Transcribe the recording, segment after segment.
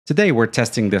Today we're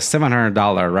testing the $700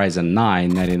 Ryzen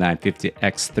 9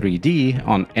 9950X3D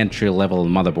on entry-level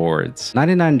motherboards.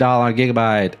 $99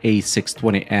 Gigabyte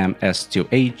A620M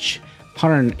S2H,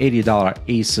 $180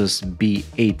 Asus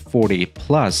B840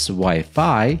 Plus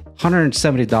Wi-Fi,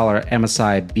 $170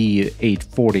 MSI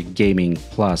B840 Gaming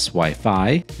Plus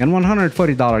Wi-Fi, and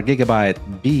 $140 Gigabyte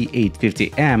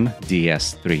B850M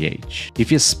DS3H.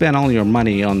 If you spend all your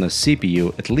money on the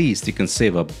CPU, at least you can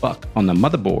save a buck on the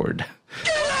motherboard.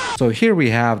 So here we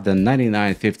have the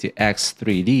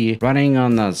 9950X3D running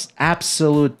on the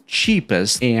absolute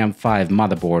cheapest AM5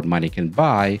 motherboard money can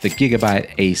buy, the Gigabyte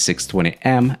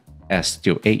A620M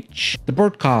S2H. The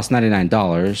board costs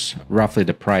 $99, roughly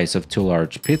the price of 2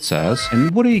 large pizzas.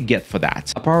 And what do you get for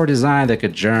that? A power design that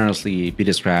could generously be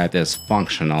described as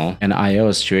functional, an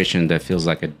I/O situation that feels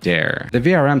like a dare. The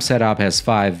VRM setup has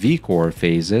 5 V-core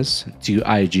phases, 2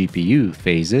 iGPU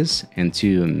phases, and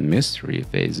 2 mystery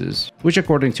phases, which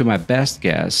according to my best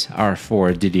guess are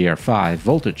for DDR5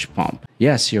 voltage pump.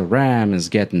 Yes, your RAM is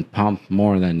getting pumped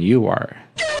more than you are.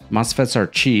 MOSFETs are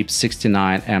cheap,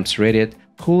 69 amps rated.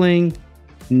 Cooling,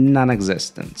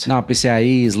 non-existent. Now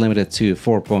PCIe is limited to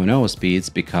 4.0 speeds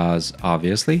because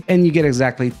obviously, and you get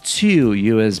exactly 2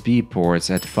 USB ports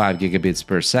at 5 gigabits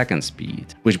per second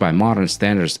speed, which by modern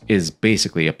standards is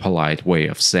basically a polite way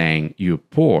of saying you're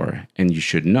poor and you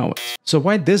should know it. So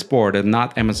why this board and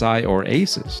not MSI or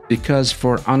Asus? Because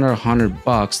for under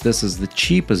 $100, this is the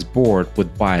cheapest board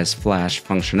with BIOS flash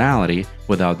functionality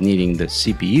without needing the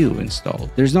CPU installed.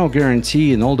 There's no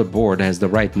guarantee an older board has the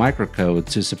right microcode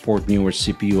to support newer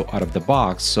CPU out of the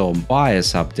box, so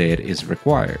BIOS update is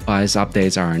required. BIOS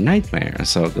updates are a nightmare,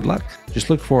 so good luck. Just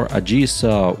look for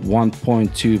AGISA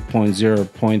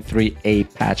 1.2.0.3a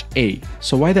patch A.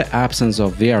 So why the absence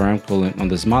of VRM cooling on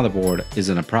this motherboard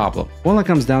isn't a problem? Well, it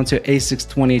comes down to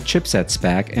A620 chipset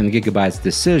spec and Gigabyte's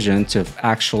decision to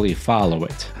actually follow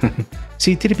it.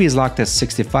 See, TDP is locked at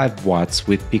 65 watts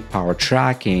with peak power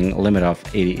tracking limit of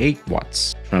 88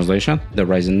 watts. Translation: the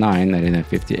Ryzen 9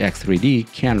 9950X3D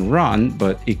can run,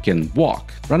 but it can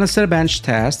walk. Run a Cinebench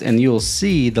test and you'll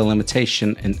see the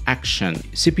limitation in action.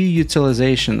 CPU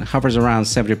utilization hovers around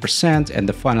 70% and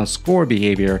the final score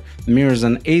behavior mirrors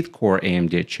an 8-core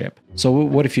AMD chip. So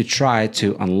what if you try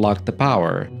to unlock the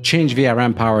power? Change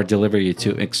VRM power delivery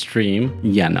to extreme?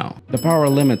 Yeah, no. The power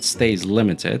limit stays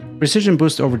limited. Precision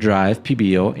Boost Overdrive,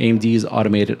 PBO, AMD's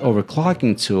automated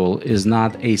overclocking tool, is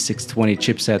not a 620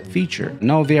 chipset feature.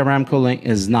 No VRM cooling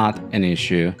is not an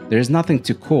issue. There's nothing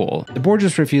to cool. The board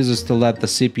just refuses to let the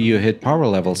CPU hit power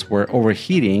levels where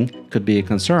overheating could be a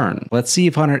concern. Let's see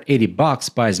if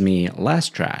 $180 buys me less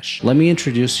trash. Let me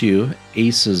introduce you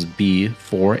Asus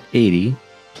B840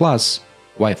 Plus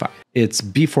Wi-Fi. It's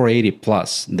B480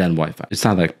 plus then Wi-Fi. It's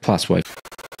not like plus Wi-Fi.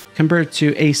 Compared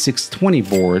to A620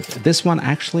 board, this one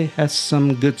actually has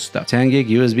some good stuff. 10 gig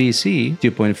USB-C,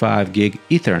 2.5 gig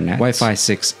Ethernet, Wi-Fi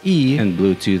 6E and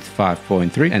Bluetooth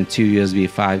 5.3, and 2 USB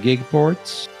 5 gig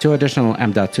ports, 2 additional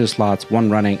M.2 slots, one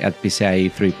running at PCIe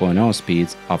 3.0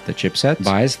 speeds of the chipset,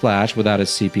 BIOS flash without a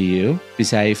CPU,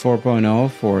 PCIe 4.0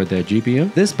 for the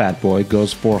GPU. This bad boy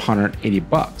goes for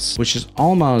 $180, which is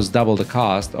almost double the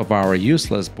cost of our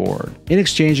useless board. In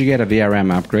exchange, you get a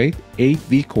VRM upgrade, 8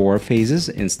 V-core phases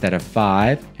instead of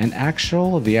 5, and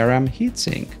actual VRM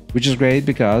heatsink, which is great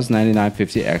because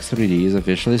 9950X3D is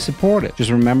officially supported.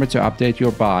 Just remember to update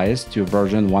your BIOS to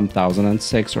version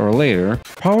 1006 or later.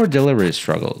 Power delivery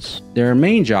struggles. Their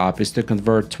main job is to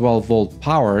convert 12-volt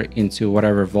power into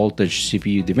whatever voltage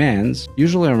CPU demands,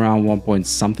 usually around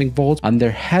 1-point-something volts, under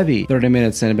heavy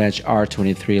 30-minute Cinebench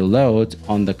R23 load.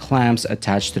 On the clamps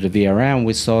attached to the VRM,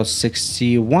 we saw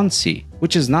 61C,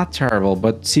 which is not terrible,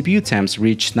 but CPU temps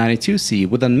reached 92C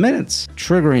within minutes,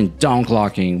 triggering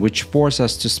downclocking, which forced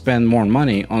us to spend more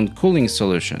money on cooling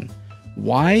solution.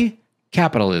 Why?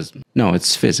 Capitalism. No,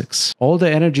 it's physics. All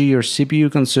the energy your CPU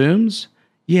consumes?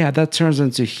 Yeah, that turns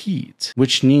into heat,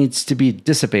 which needs to be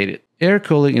dissipated. Air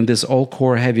cooling in this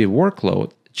all-core heavy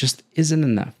workload just isn't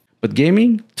enough. But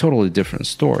gaming? Totally different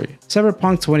story.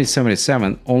 Cyberpunk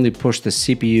 2077 only pushed the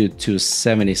CPU to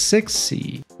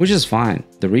 76C, which is fine.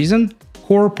 The reason?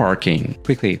 Core parking.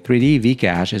 Quickly, 3D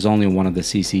V-Cache is only one of the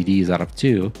CCDs out of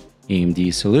 2.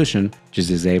 AMD's solution just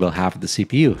disable half of the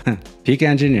CPU. Peak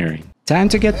engineering. Time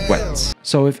to get wet.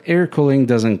 So if air cooling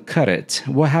doesn't cut it,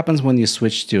 what happens when you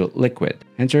switch to liquid?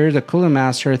 Enter the Cooling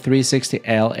Master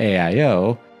 360L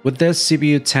AIO. With this,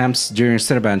 CPU temps during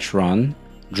Cinebench run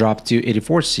drop to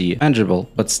 84C, manageable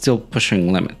but still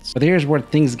pushing limits. But here's where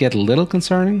things get a little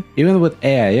concerning. Even with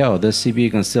AIO, the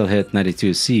CPU can still hit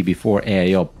 92C before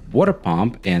AIO water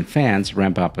pump and fans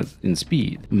ramp up in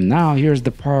speed. Now here's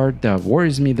the part that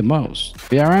worries me the most.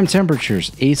 VRM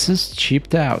temperatures, Asus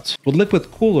cheaped out. With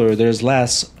liquid cooler, there's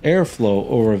less airflow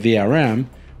over VRM,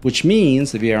 which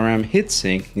means the VRM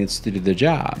heatsink needs to do the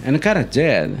job. And it kinda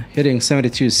did, hitting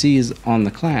 72 Cs on the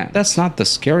clamp. That's not the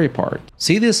scary part.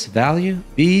 See this value?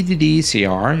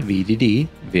 VDD-CR, VDD,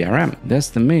 VRM. That's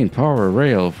the main power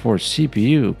rail for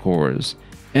CPU cores.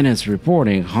 And it's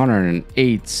reporting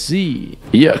 108 C.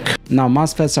 Yuck. Now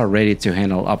MOSFETs are ready to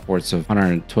handle upwards of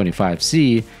 125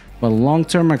 C, but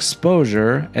long-term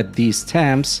exposure at these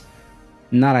temps,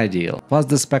 not ideal. Plus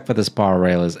the spec for this power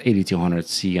rail is 8200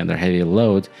 C under heavy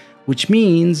load, which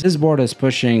means this board is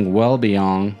pushing well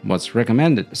beyond what's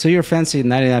recommended. So your fancy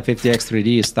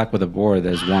 9950X3D is stuck with a board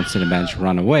that's one Cinebench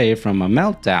run away from a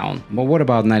meltdown. But what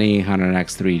about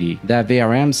 9800X3D? That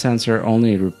VRM sensor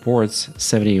only reports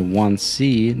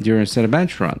 71C during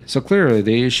Cinebench run. So clearly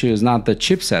the issue is not the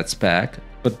chipset spec,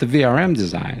 but the VRM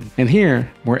design. And here,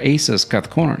 where Asus cut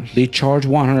corners. They charge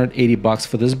 $180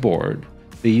 for this board.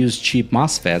 They used cheap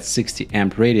MOSFETs, 60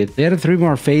 amp rated. They added 3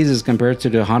 more phases compared to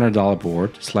the $100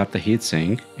 board, slapped the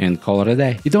heatsink, and call it a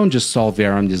day. You don't just solve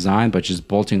VRM design by just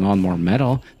bolting on more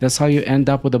metal. That's how you end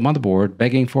up with a motherboard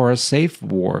begging for a safe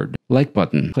word. Like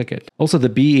button, click it. Also, the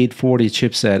B840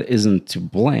 chipset isn't to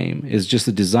blame. It's just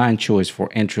a design choice for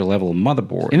entry-level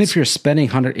motherboard. And if you're spending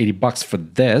 $180 for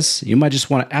this, you might just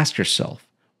want to ask yourself,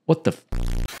 what the f?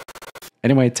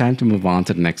 Anyway, time to move on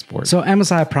to the next board. So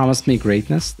MSI promised me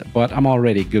greatness, but I'm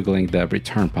already Googling the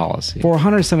return policy. For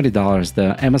 $170,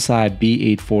 the MSI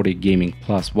B840 Gaming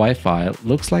Plus Wi-Fi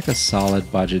looks like a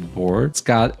solid budget board. It's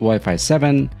got Wi-Fi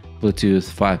 7, Bluetooth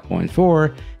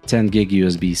 5.4, 10 gig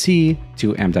USB-C,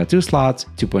 2 M.2 slots,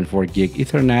 2.4 gig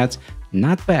Ethernet.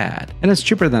 Not bad. And it's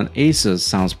cheaper than Asus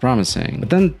sounds promising. But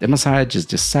then MSI just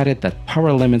decided that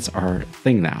power limits are a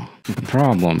thing now. The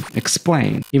problem,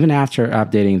 explain. Even after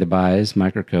updating the BIOS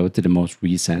microcode to the most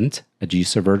recent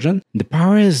Asus version, the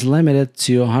power is limited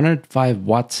to 105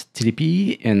 watts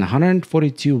TDP and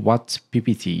 142 watts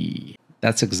PPT.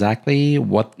 That's exactly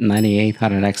what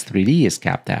 9800X3D is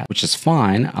capped at, which is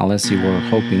fine unless you were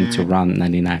hoping to run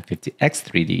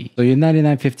 9950X3D. So your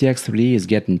 9950X3D is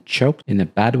getting choked in a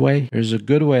bad way. There's a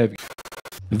good way of...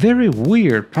 Very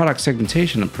weird product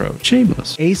segmentation approach.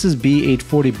 Shameless. Asus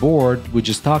B840 board we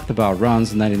just talked about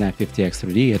runs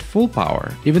 9950X3D at full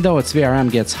power, even though its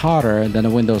VRM gets hotter than a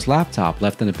Windows laptop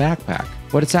left in the backpack.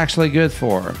 What it's actually good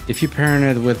for. If you pair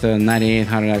it with a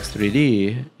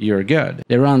 9800X3D, you're good.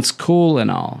 It runs cool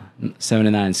and all.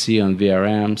 79C on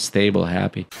VRM, stable,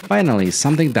 happy. Finally,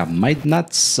 something that might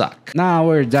not suck. Now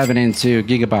we're diving into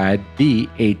Gigabyte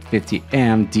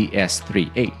B850M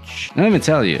DS3H. Now let me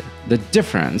tell you, the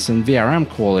difference in VRM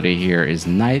quality here is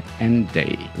night and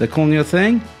day. The cool new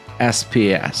thing?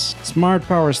 SPS, Smart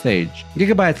Power Stage.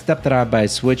 Gigabyte stepped it up by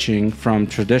switching from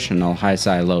traditional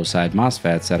high-side, low-side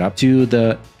MOSFET setup to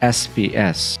the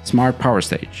SPS, Smart Power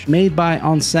Stage. Made by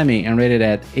onsemi and rated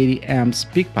at 80 amps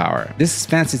peak power. This is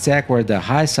fancy tech where the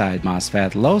high-side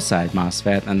MOSFET, low-side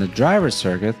MOSFET, and the driver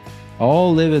circuit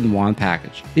all live in one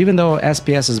package. Even though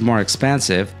SPS is more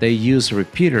expensive, they use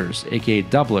repeaters, aka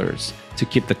doublers, to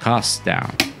keep the costs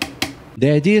down. The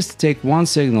idea is to take one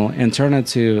signal and turn it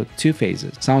to 2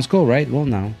 phases. Sounds cool, right? Well,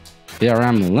 no.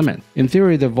 VRM limit. In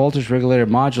theory, the voltage regulator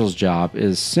module's job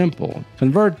is simple.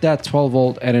 Convert that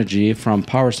 12-volt energy from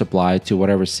power supply to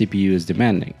whatever CPU is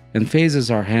demanding. And phases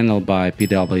are handled by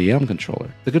PWM controller.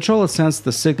 The controller sends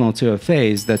the signal to a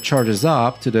phase that charges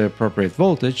up to the appropriate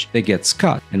voltage that gets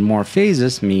cut. And more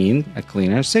phases mean a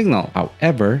cleaner signal.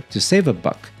 However, to save a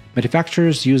buck,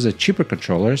 manufacturers use a cheaper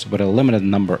controllers with a limited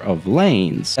number of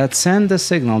lanes that send the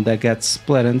signal that gets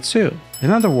split in 2. In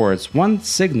other words, one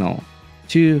signal,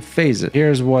 2 phases.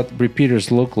 Here's what repeaters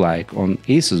look like on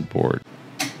Asus board.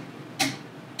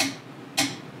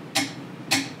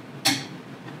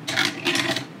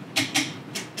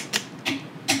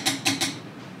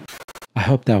 I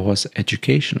hope that was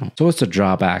educational. So what's the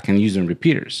drawback in using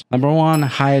repeaters? Number 1,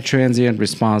 higher transient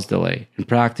response delay. In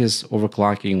practice,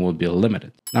 overclocking will be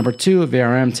limited. Number 2,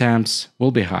 VRM temps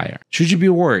will be higher. Should you be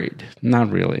worried? Not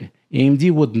really.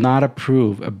 AMD would not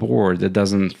approve a board that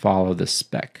doesn't follow the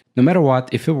spec. No matter what,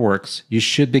 if it works, you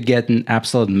should be getting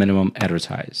absolute minimum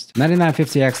advertised.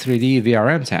 9950X3D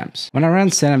VRM temps. When I ran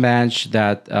Cinebench,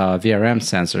 that VRM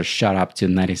sensor shot up to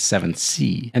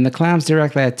 97C, and the clamps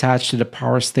directly attached to the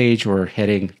power stage were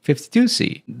hitting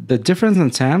 52C. The difference in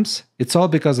temps? It's all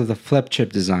because of the flip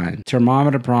chip design.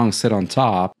 Thermometer prongs sit on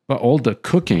top, but all the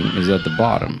cooking is at the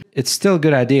bottom. It's still a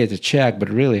good idea to check, but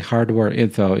really hardware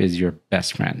info is your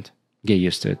best friend. Get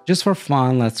used to it. Just for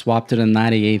fun, let's swap to the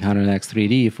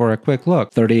 9800X3D for a quick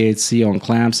look. 38C on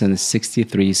clamps and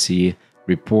 63C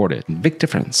reported. Big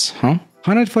difference, huh?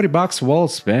 $140 well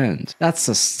spent. That's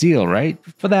a steal, right?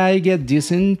 For that, you get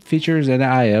decent features and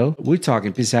I/O. We're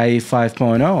talking PCIe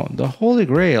 5.0, the holy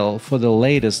grail for the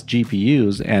latest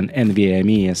GPUs and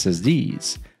NVMe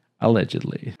SSDs,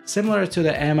 allegedly. Similar to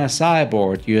the MSI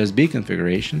board USB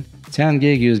configuration, 10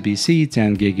 gig USB-C,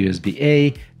 10 gig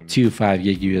USB-A, 2 5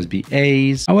 gig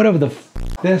USB-As. And whatever the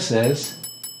this is,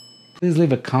 please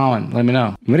leave a comment, let me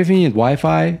know. What if you need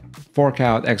Wi-Fi? Fork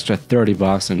out extra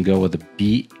 $30 and go with the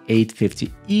B850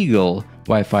 Eagle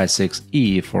Wi-Fi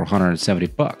 6E for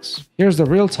 $170. Here's the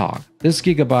real talk. This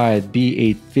Gigabyte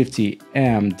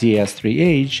B850M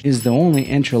DS3H is the only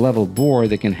entry-level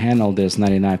board that can handle this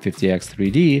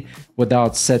 9950X3D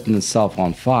without setting itself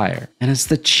on fire. And it's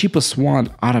the cheapest one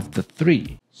out of the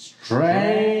three.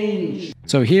 Strange!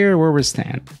 So here where we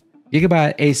stand.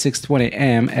 Gigabyte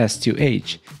A620M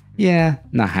S2H. Yeah,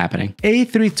 not happening.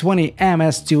 A320M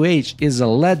S2H is a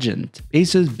legend.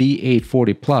 Asus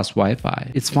B840 Plus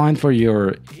Wi-Fi. It's fine for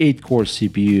your 8-core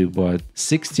CPU, but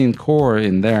 16-core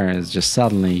in there is just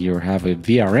suddenly you have a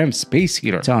VRM space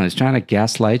heater. It's trying to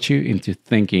gaslight you into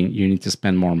thinking you need to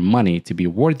spend more money to be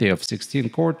worthy of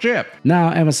 16-core chip.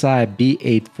 Now MSI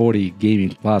B840 Gaming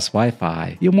Plus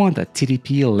Wi-Fi. You want a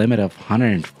TDP limit of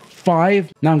 105?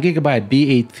 Now Gigabyte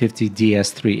B850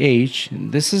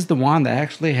 DS3H, this is the one that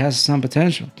actually has some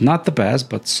potential. Not the best,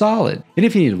 but solid. And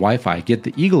if you need Wi-Fi, get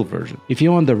the Eagle version. If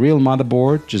you want the real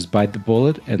motherboard, just bite the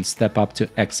bullet and step up to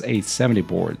X870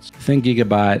 boards. Think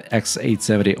Gigabyte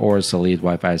X870 or Elite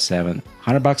Wi-Fi 7.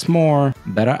 $100 more,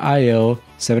 better I/O,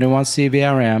 71C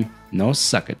VRM, no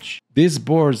suckage. These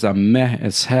boards are meh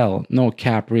as hell, no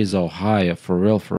cap rezo higher, for real.